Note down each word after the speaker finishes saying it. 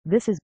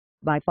This is,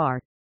 by far,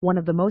 one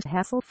of the most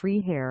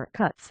hassle-free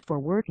haircuts for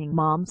working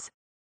moms.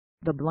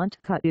 The blunt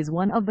cut is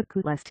one of the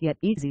coolest yet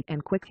easy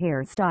and quick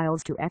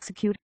hairstyles to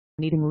execute,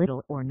 needing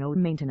little or no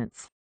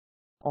maintenance.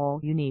 All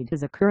you need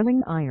is a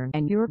curling iron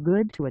and you're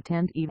good to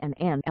attend even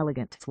an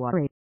elegant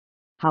soiree.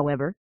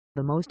 However,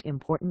 the most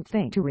important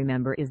thing to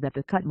remember is that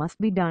the cut must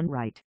be done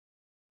right.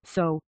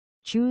 So,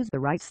 choose the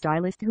right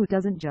stylist who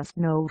doesn't just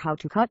know how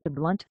to cut the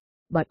blunt,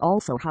 but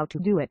also how to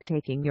do it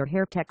taking your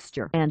hair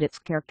texture and its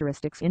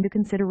characteristics into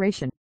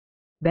consideration.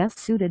 Best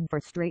suited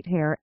for straight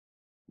hair.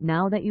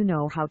 Now that you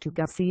know how to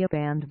gussy up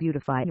and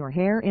beautify your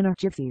hair in a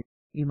jiffy,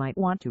 you might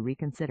want to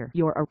reconsider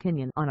your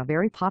opinion on a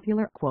very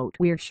popular quote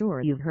we're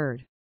sure you've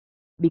heard.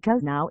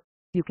 Because now,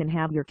 you can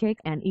have your cake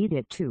and eat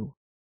it too.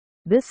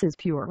 This is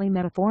purely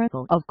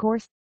metaphorical, of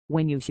course.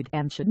 When you should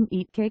and shouldn't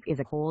eat cake is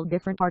a whole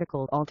different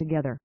article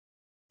altogether.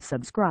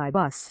 Subscribe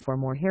us for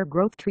more hair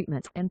growth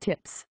treatments and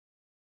tips.